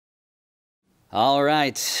All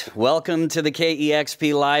right, welcome to the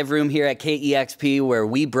KEXP live room here at KEXP, where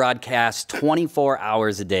we broadcast 24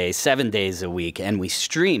 hours a day, 7 days a week, and we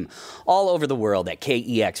stream all over the world at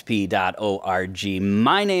KEXP.org.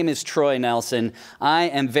 My name is Troy Nelson. I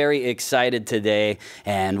am very excited today,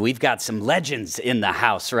 and we've got some legends in the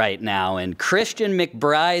house right now. And Christian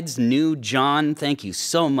McBride's new Jawn, thank you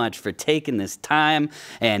so much for taking this time.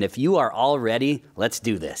 And if you are all ready, let's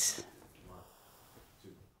do this.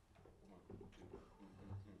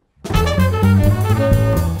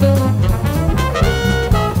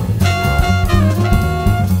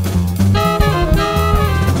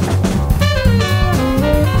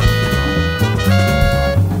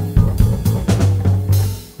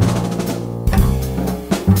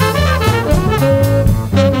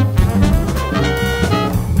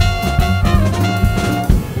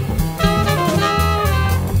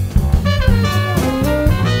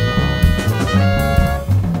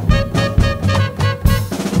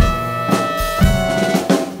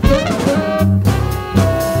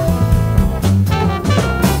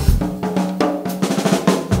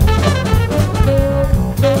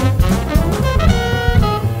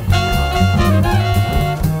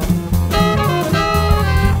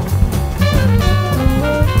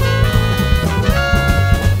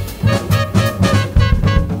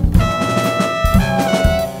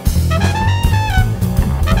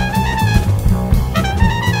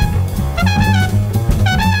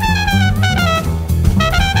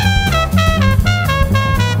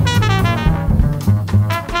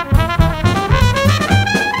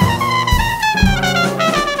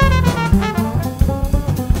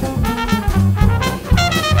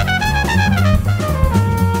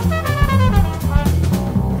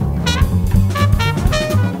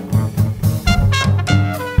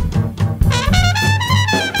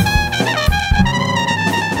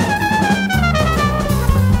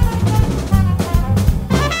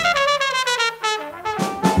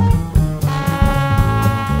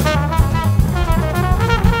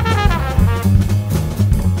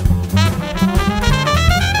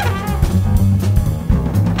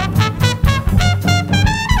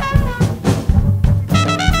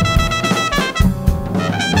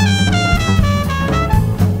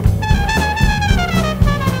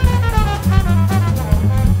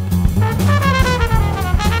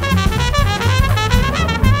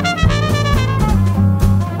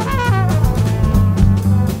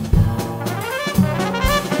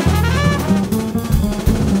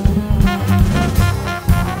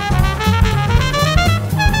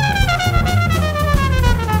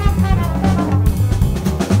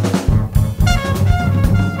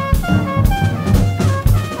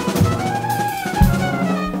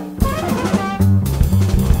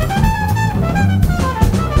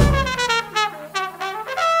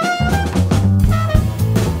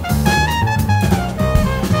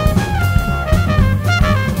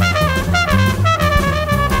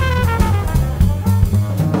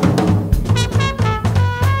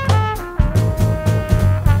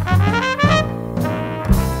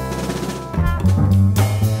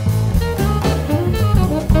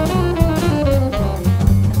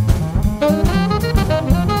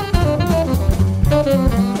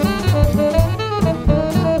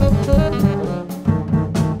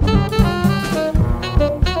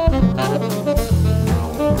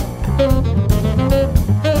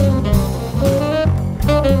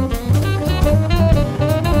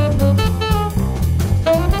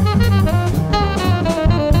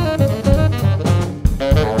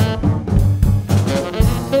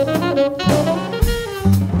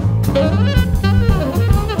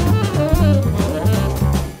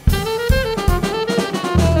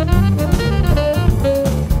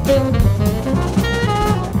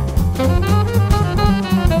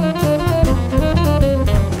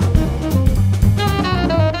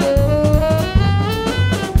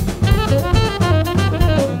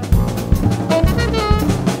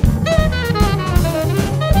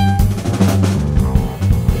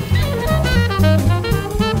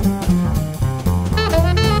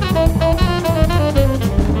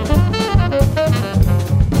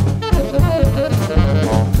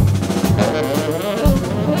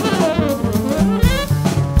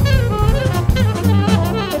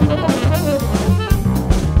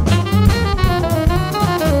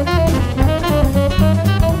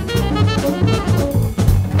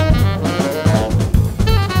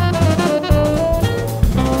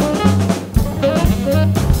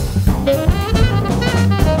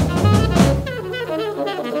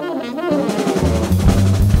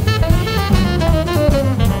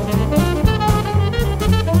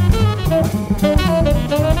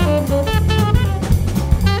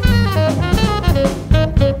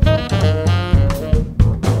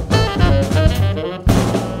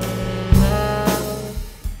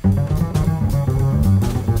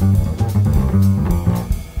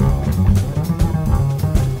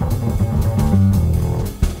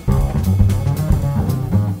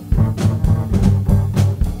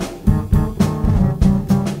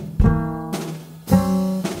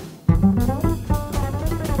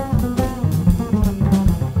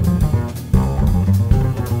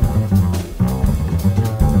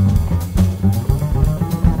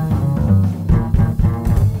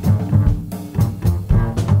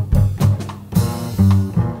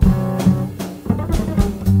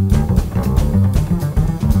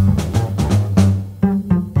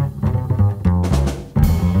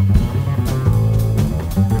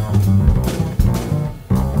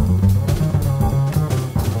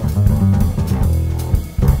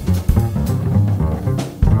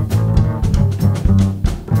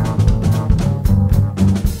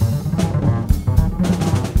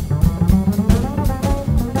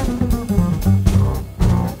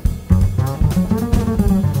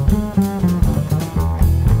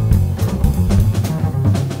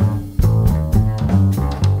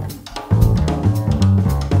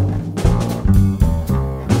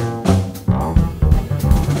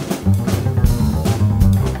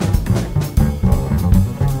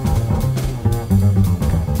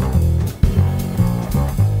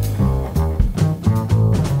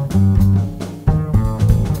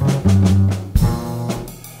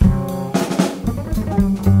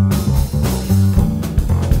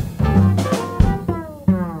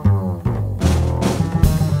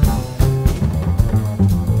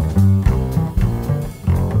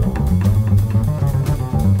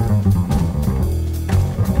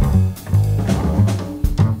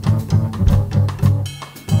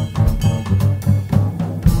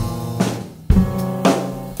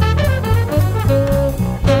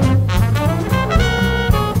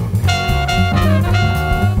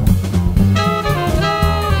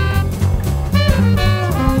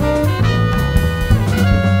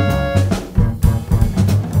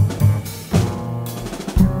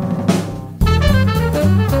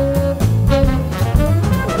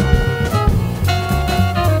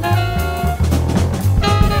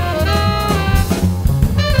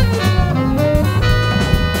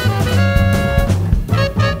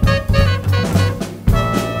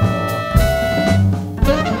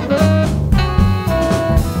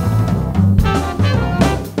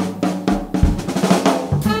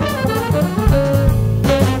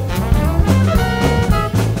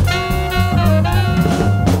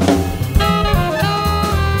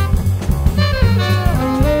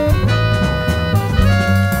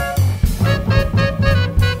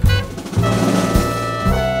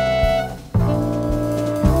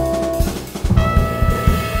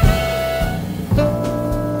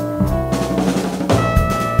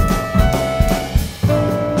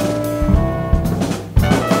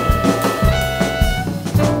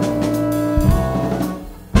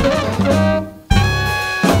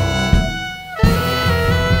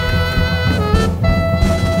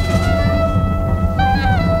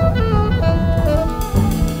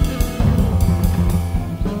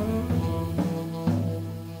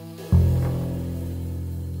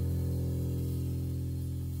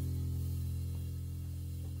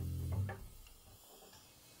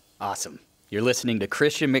 Awesome. You're listening to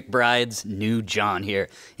Christian McBride's new Jawn here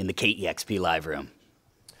in the KEXP live room.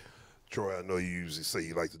 Troy, I know you usually say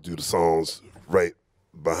you like to do the songs right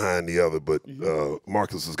behind the other, but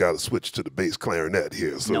Marcus has got to switch to the bass clarinet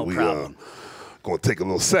here, so No we problem. Going to take a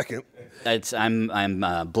little second.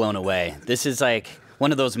 I'm blown away. This is like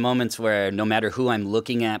one of those moments where no matter who I'm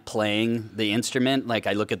looking at playing the instrument, like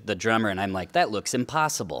I look at the drummer and I'm like, that looks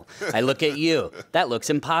impossible. I look at you, that looks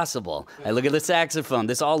impossible. I look at the saxophone,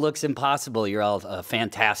 this all looks impossible. You're all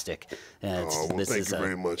fantastic. Thank you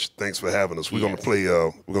very much. Thanks for having us. We're gonna play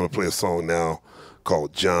a song now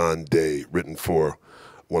called John Day, written for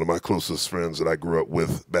one of my closest friends that I grew up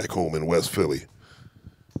with back home in West Philly.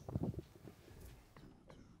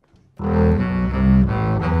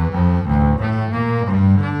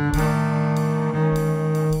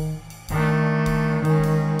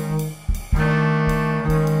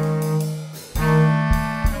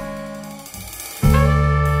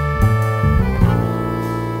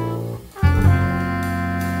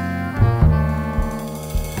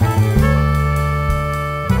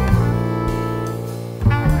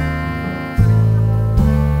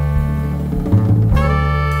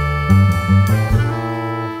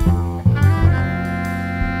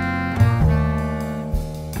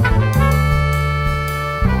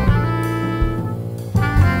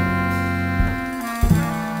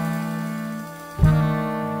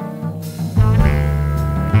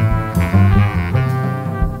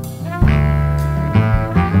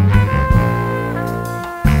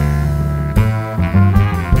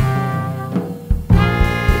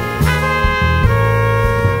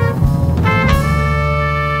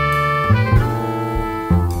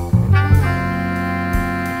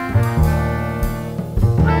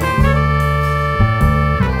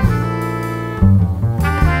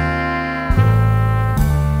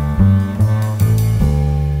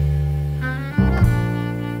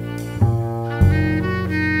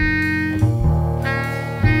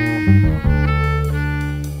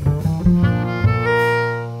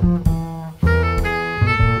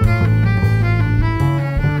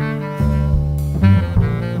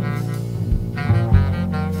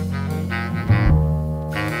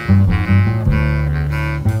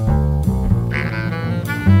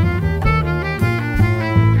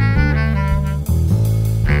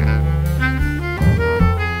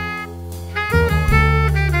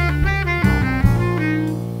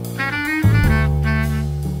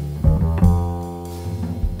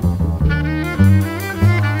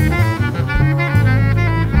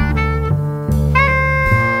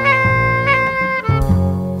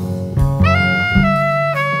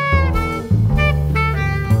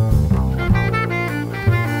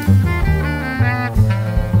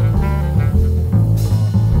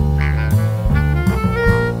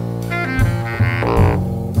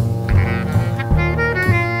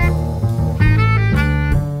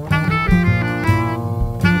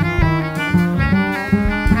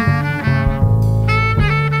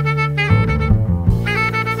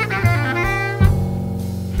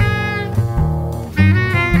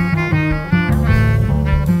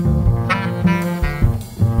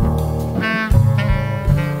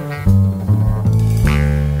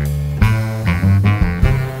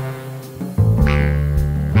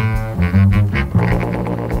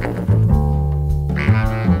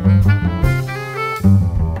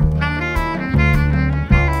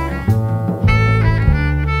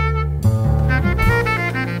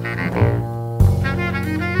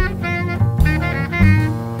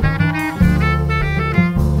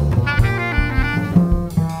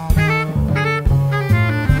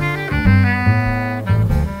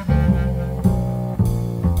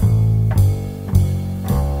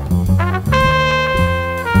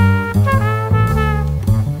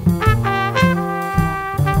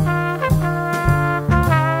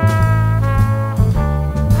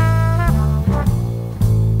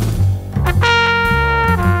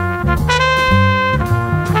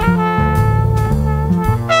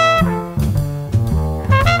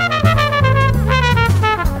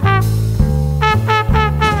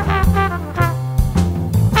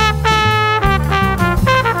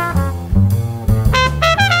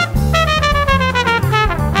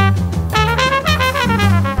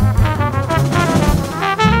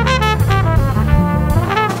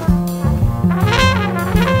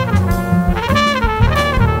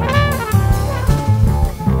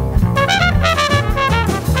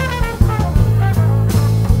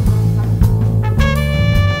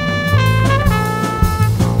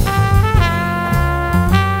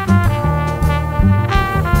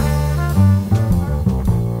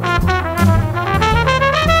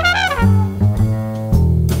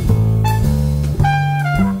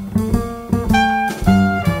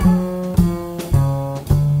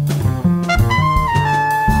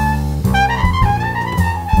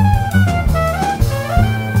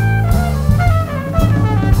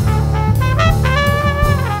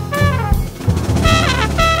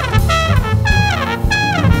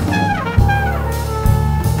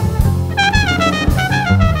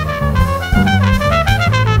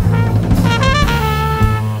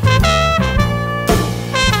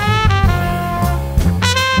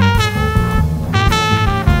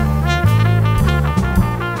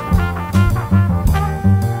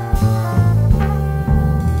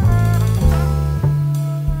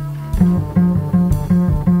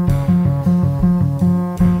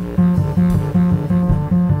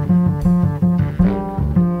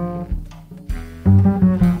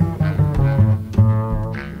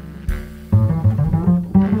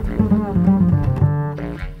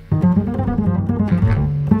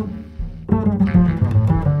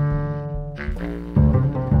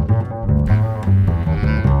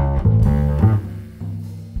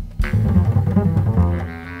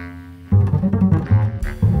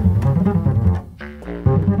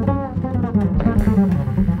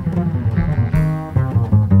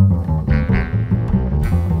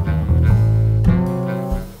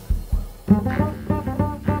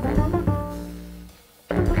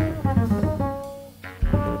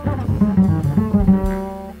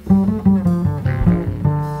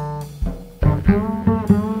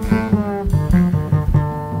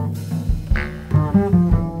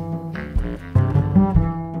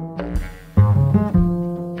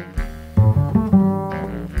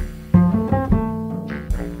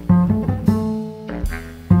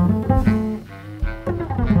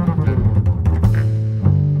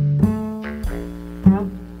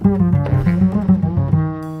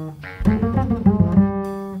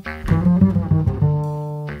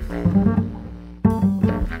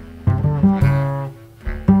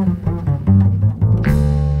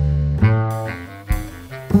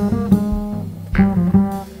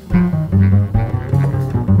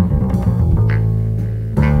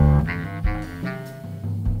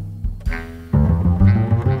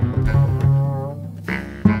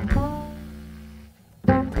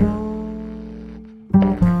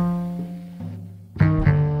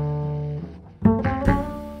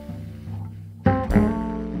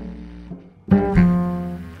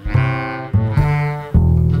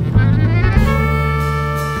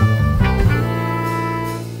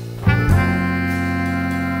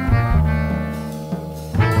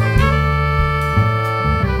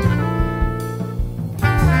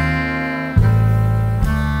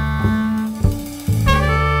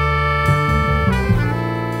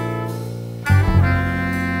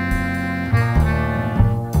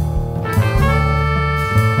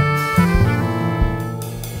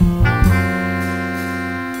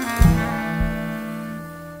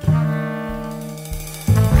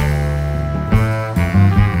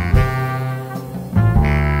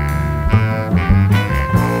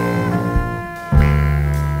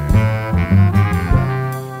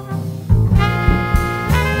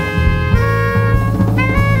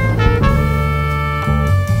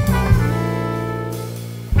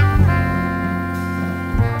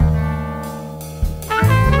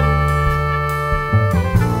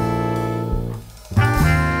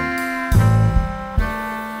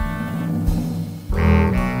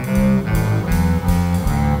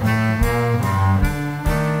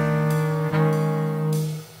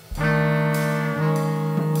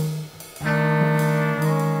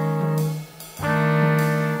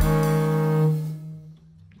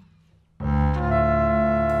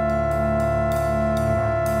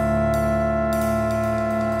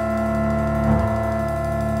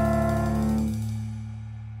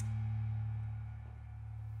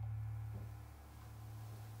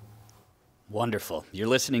 Wonderful. You're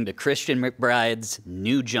listening to Christian McBride's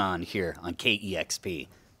New Jawn here on KEXP.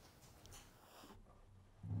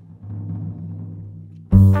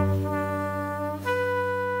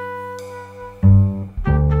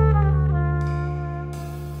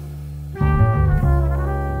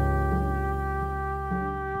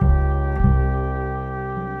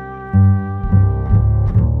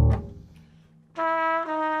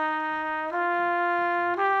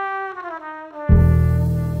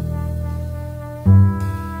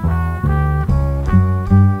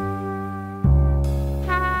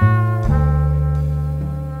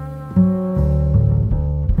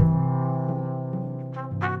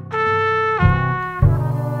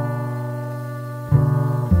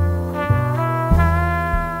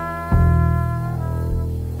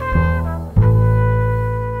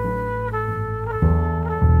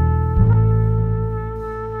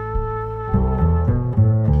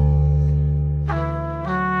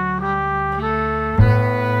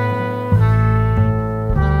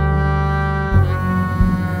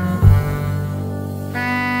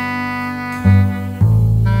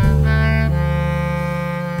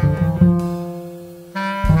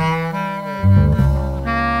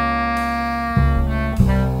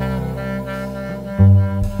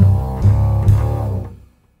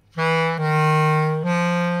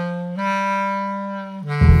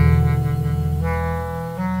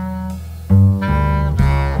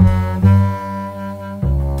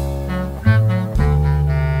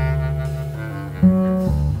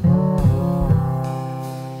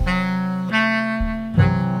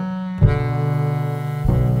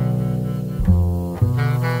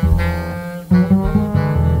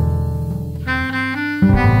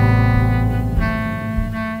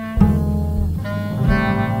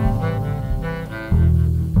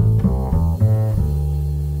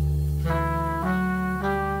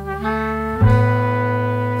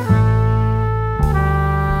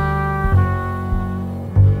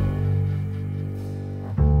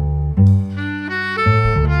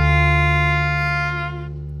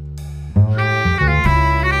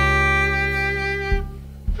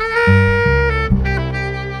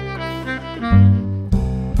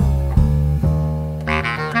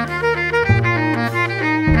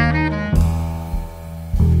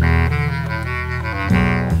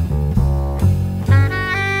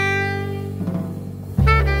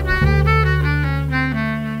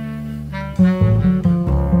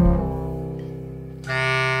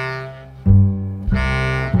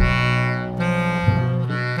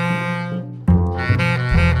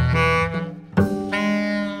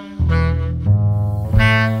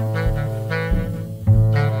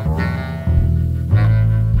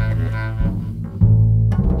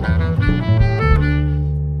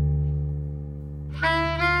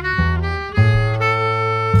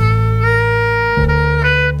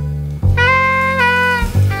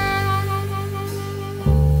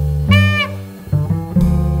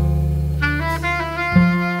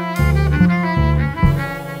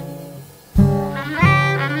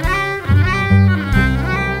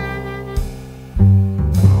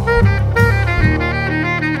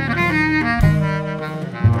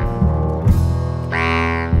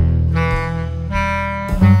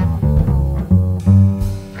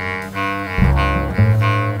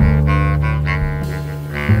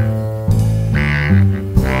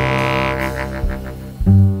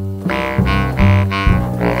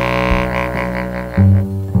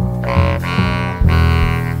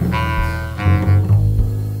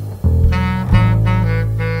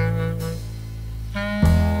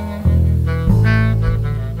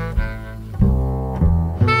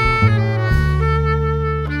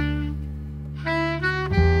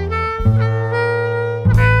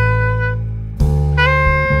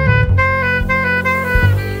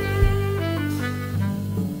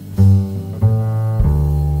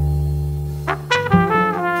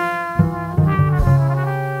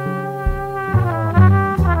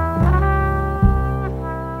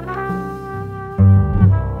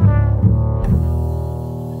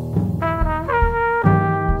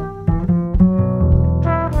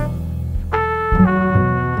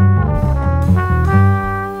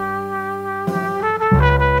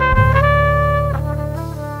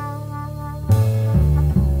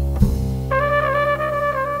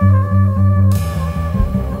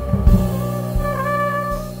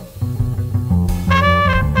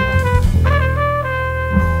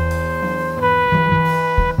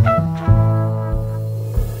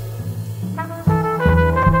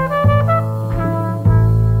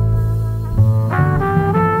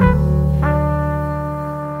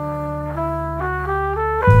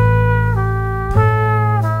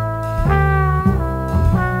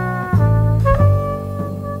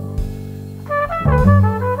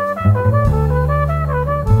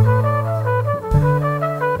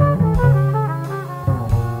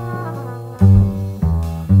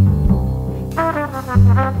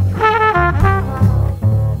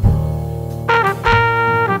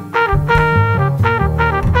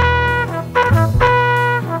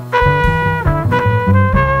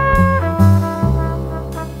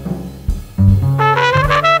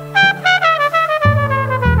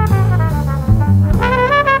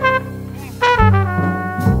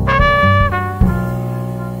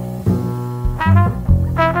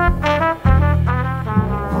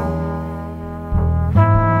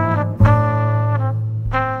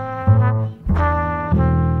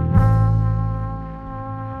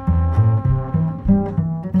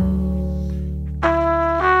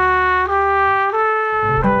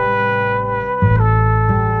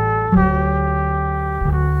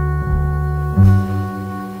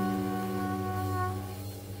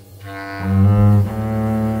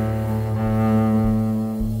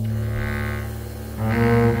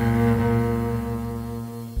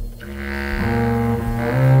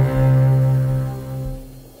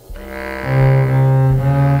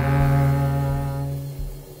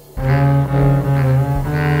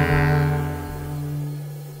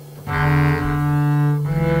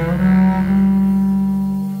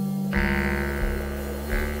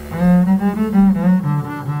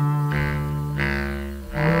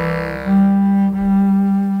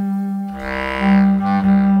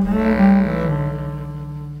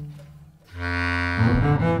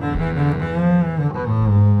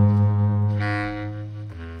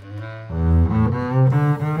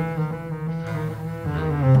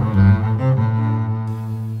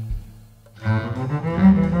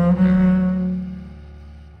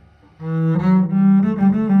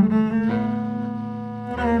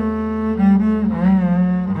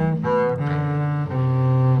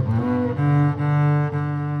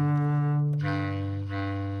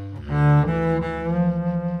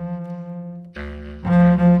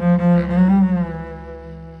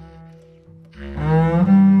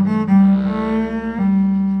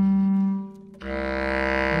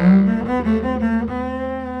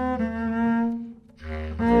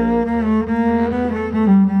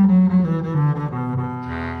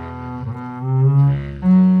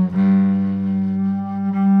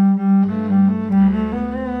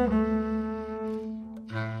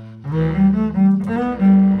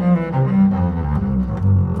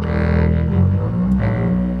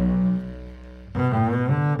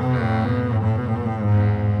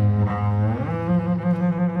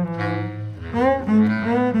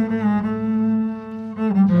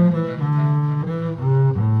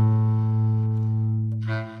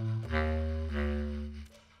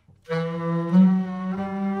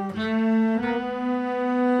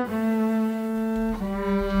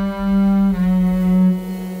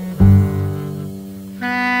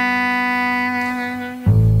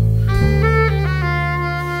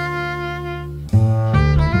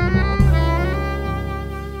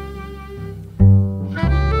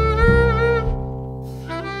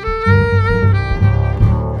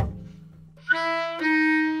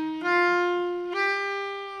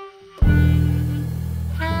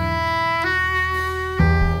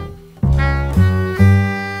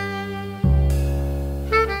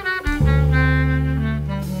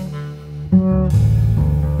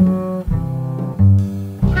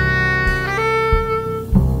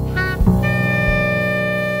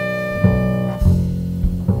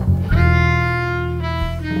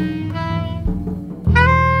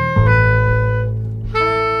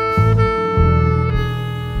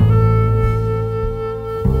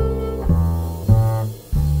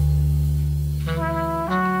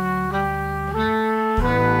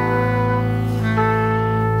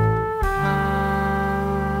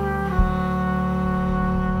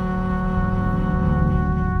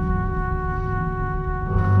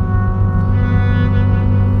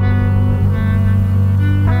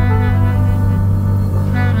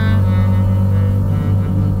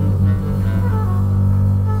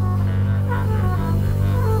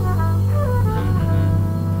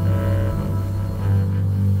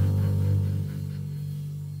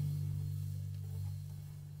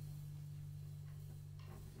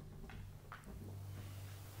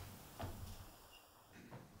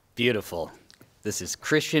 Beautiful. This is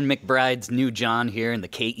Christian McBride's new Jawn here in the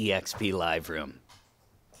KEXP live room.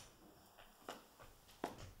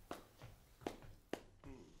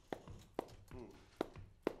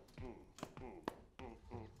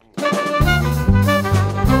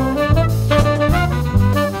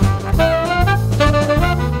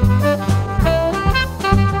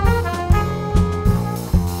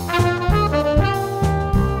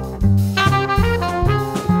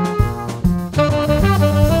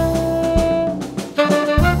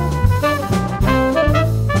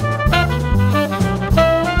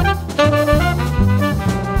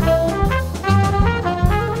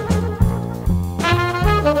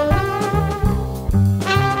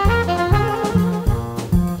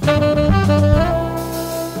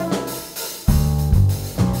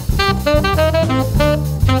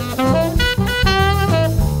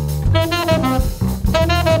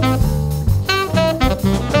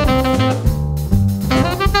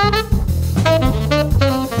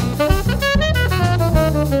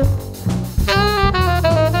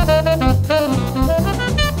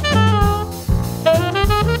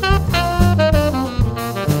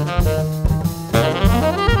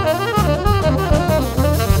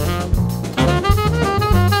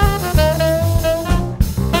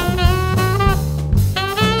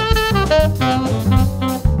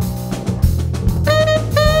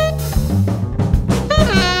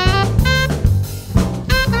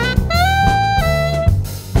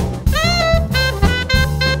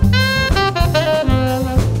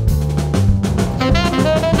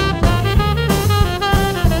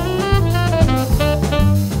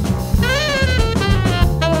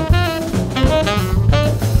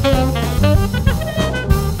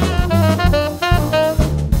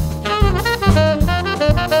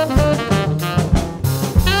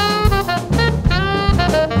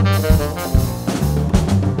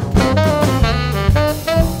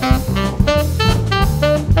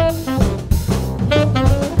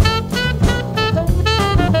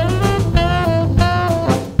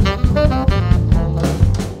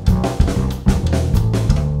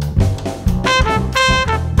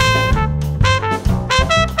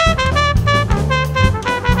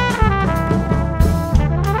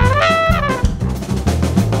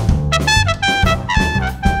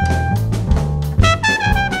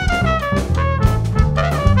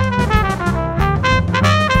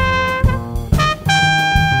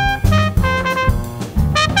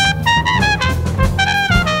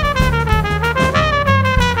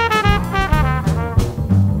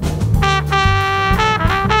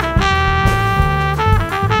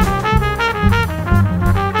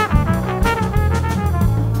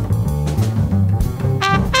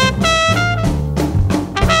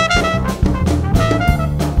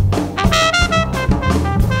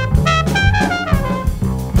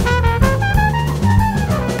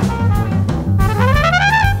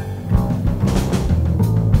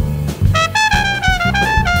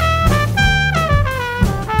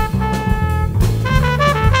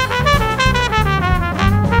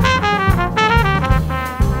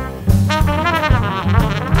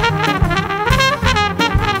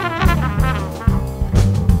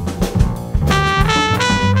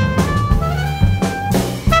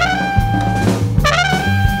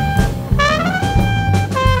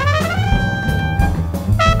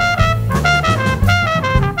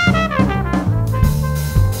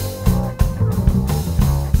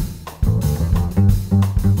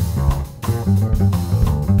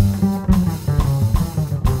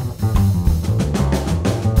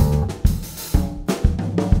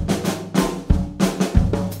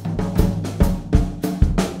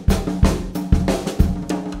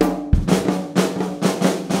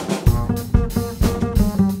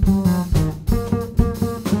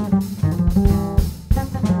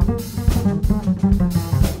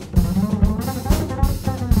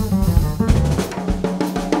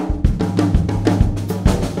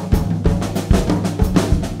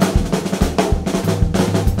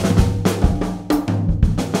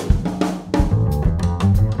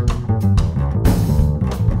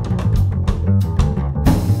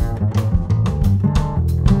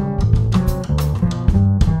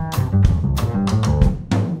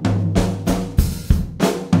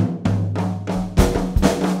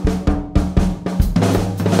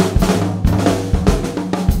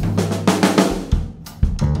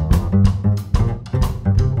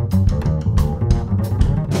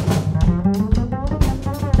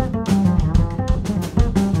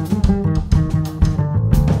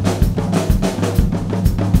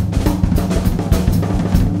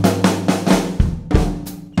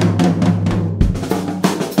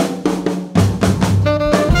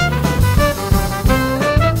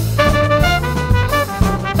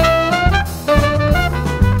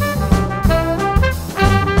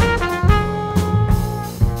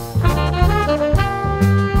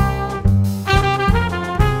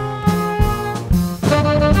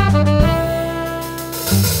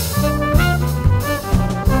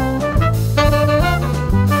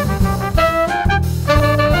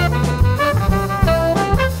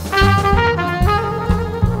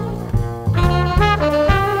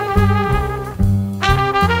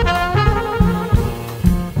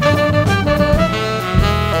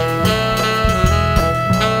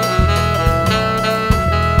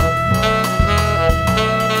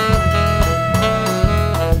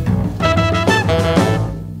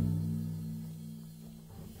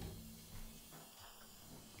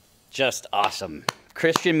 just awesome.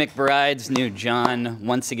 Christian McBride's new Jawn.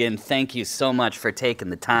 Once again, thank you so much for taking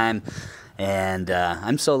the time. And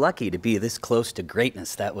I'm so lucky to be this close to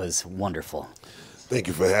greatness. That was wonderful. Thank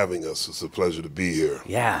you for having us. It's a pleasure to be here.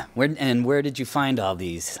 Yeah. Where did you find all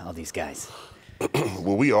these guys?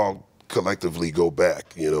 Well, we all collectively go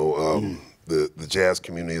back. You know, the jazz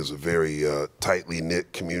community is a very tightly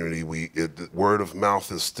knit community. Word of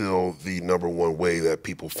mouth is still the #1 way that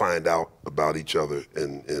people find out about each other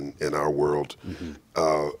in our world.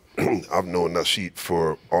 I've known Nasheet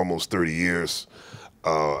for almost 30 years.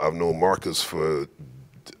 I've known Marcus for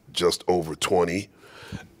just over 20,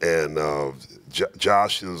 and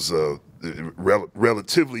Josh is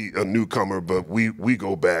relatively a newcomer, but we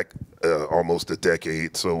go back almost a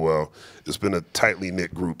decade. So it's been a tightly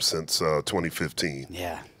knit group since 2015.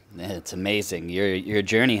 Yeah. It's amazing. Your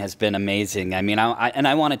journey has been amazing. I mean,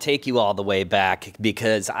 I want to take you all the way back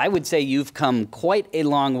because I would say you've come quite a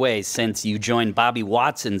long way since you joined Bobby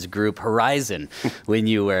Watson's group Horizon when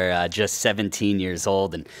you were just 17 years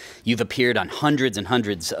old, and you've appeared on hundreds and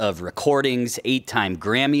hundreds of recordings, 8-time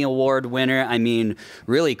Grammy Award winner. I mean,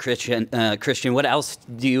 really, Christian, what else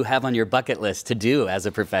do you have on your bucket list to do as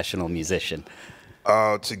a professional musician?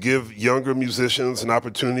 To give younger musicians an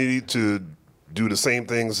opportunity to do the same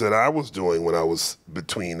things that I was doing when I was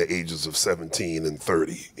between the ages of 17 and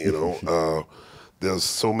 30. You know, there's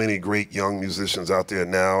so many great young musicians out there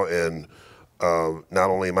now, and not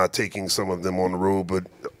only am I taking some of them on the road, but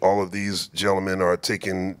all of these gentlemen are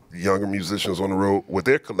taking younger musicians on the road with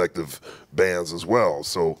their collective bands as well.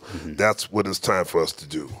 So that's what it's time for us to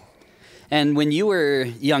do. And when you were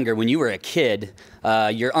younger, when you were a kid,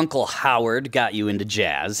 your Uncle Howard got you into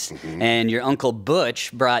jazz, and your Uncle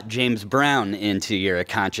Butch brought James Brown into your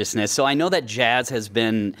consciousness. So I know that jazz has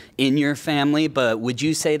been in your family, but would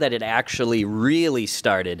you say that it actually really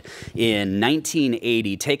started in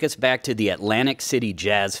 1980? Take us back to the Atlantic City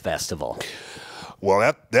Jazz Festival.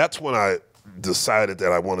 Well, that's when I decided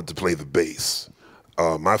that I wanted to play the bass.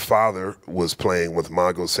 My father was playing with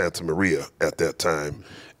Mongo Santa Maria at that time,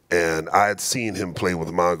 and I had seen him play with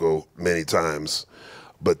Mongo many times,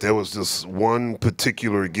 but there was this one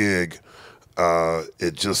particular gig, that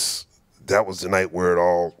was the night where it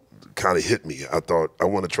all kind of hit me. I thought, I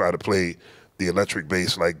want to try to play the electric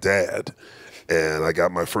bass like Dad. And I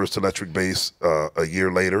got my first electric bass a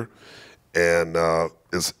year later, and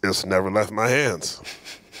it's never left my hands.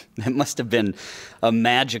 It must have been a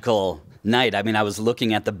magical night. I mean, I was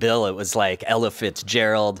looking at the bill. It was like Ella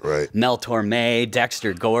Fitzgerald, right, Mel Torme,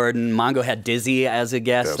 Dexter Gordon. Mongo had Dizzy as a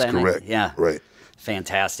guest. That's correct. Yeah. Right.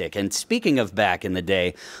 Fantastic. And speaking of back in the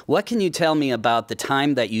day, what can you tell me about the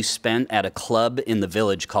time that you spent at a club in the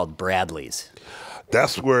Village called Bradley's?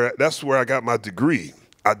 That's where I got my degree.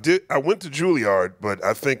 I went to Juilliard, but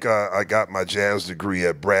I think I got my jazz degree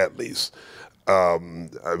at Bradley's.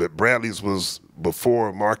 Bradley's was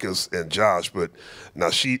before Marcus and Josh, but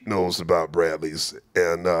Nasheet knows about Bradley's,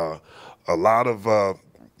 and a lot of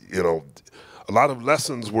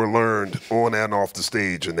lessons were learned on and off the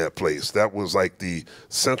stage in that place. That was like the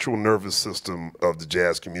central nervous system of the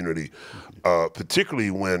jazz community,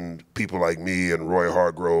 particularly when people like me and Roy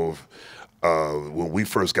Hargrove, when we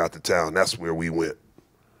first got to town, that's where we went.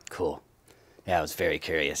 Cool. Yeah, I was very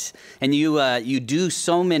curious. And you do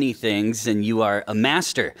so many things, and you are a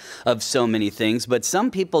master of so many things, but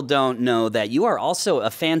some people don't know that you are also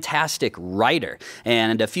a fantastic writer.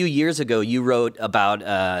 And a few years ago, you wrote about,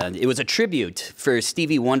 it was a tribute for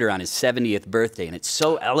Stevie Wonder on his 70th birthday, and it's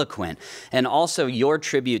so eloquent. And also, your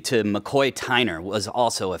tribute to McCoy Tyner was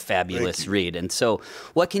also a fabulous read. And so,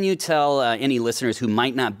 what can you tell any listeners who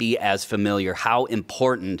might not be as familiar how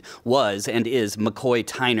important was and is McCoy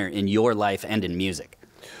Tyner in your life and in music?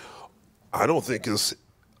 I don't think it's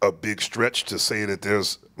a big stretch to say that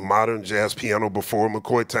there's modern jazz piano before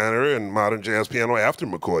McCoy Tyner and modern jazz piano after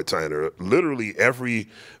McCoy Tyner. Literally every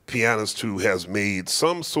pianist who has made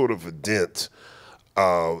some sort of a dent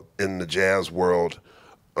in the jazz world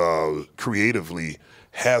creatively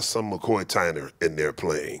has some McCoy Tyner in their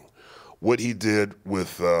playing. What he did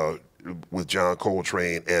with John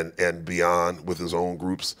Coltrane and beyond with his own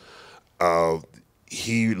groups,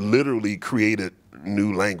 he literally created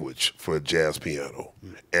new language for jazz piano.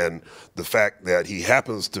 And the fact that he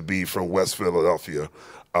happens to be from West Philadelphia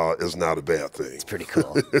is not a bad thing. It's pretty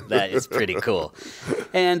cool. That is pretty cool.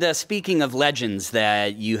 And speaking of legends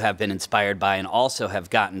that you have been inspired by and also have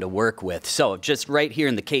gotten to work with, so just right here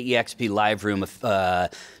in the KEXP live room,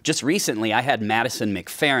 just recently I had Madison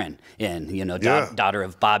McFerrin in, you know, daughter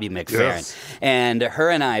of Bobby McFerrin. And her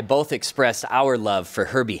and I both expressed our love for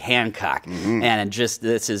Herbie Hancock. And just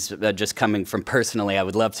this is just coming from personally, I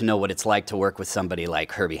would love to know what it's like to work with somebody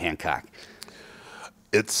like Herbie Hancock.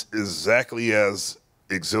 It's exactly as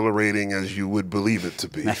exhilarating as you would believe it to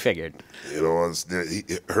be. I figured. You know,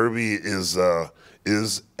 Herbie is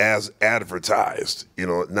as advertised. You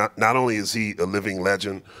know, not only is he a living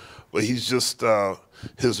legend, but he's just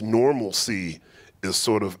his normalcy is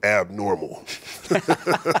sort of abnormal.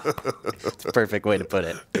 It's a perfect way to put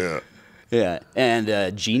it. Yeah. Yeah,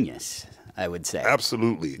 and genius, I would say.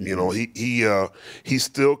 Absolutely. You know, he's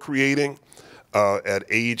still creating. At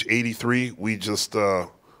age 83, we just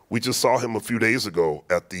saw him a few days ago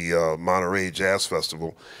at the Monterey Jazz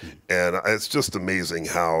Festival, and it's just amazing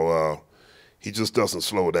how he just doesn't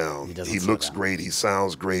slow down. He looks great, he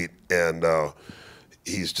sounds great, and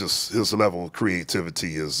his level of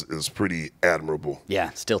creativity is pretty admirable. Yeah,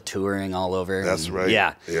 still touring all over. That's right.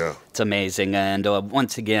 Yeah, yeah, it's amazing. And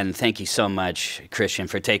once again, thank you so much, Christian,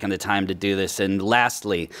 for taking the time to do this. And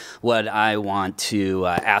lastly, what I want to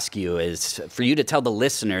ask you is for you to tell the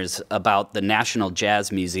listeners about the National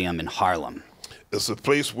Jazz Museum in Harlem. It's a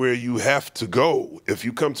place where you have to go if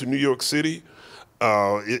you come to New York City.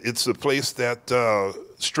 It's a place that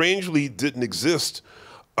strangely didn't exist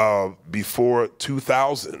before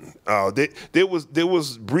 2000. There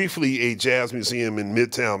was briefly a jazz museum in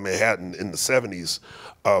Midtown Manhattan in the 70s,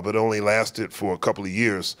 but only lasted for a couple of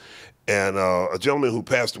years. And a gentleman who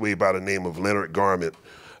passed away by the name of Leonard Garment,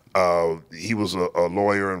 he was a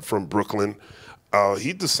lawyer and from Brooklyn.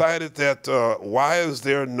 He decided that why is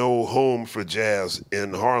there no home for jazz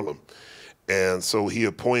in Harlem? And so he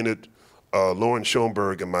appointed Lauren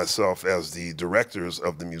Schoenberg and myself as the directors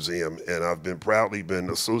of the museum, and I've proudly been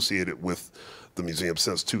associated with the museum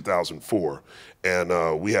since 2004.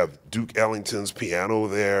 And we have Duke Ellington's piano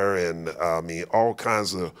there, and I mean all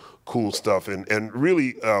kinds of cool stuff, and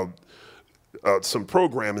really some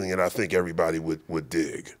programming that I think everybody would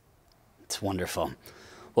dig. It's wonderful.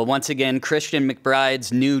 Well, once again, Christian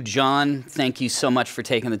McBride's new Jawn, thank you so much for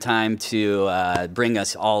taking the time to bring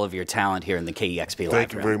us all of your talent here in the KEXP Live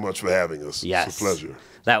Thank you room. very much for having us. Yes. It's a pleasure.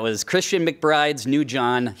 That was Christian McBride's new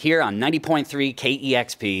Jawn here on 90.3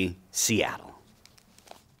 KEXP, Seattle.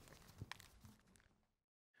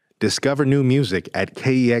 Discover new music at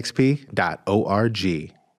KEXP.org.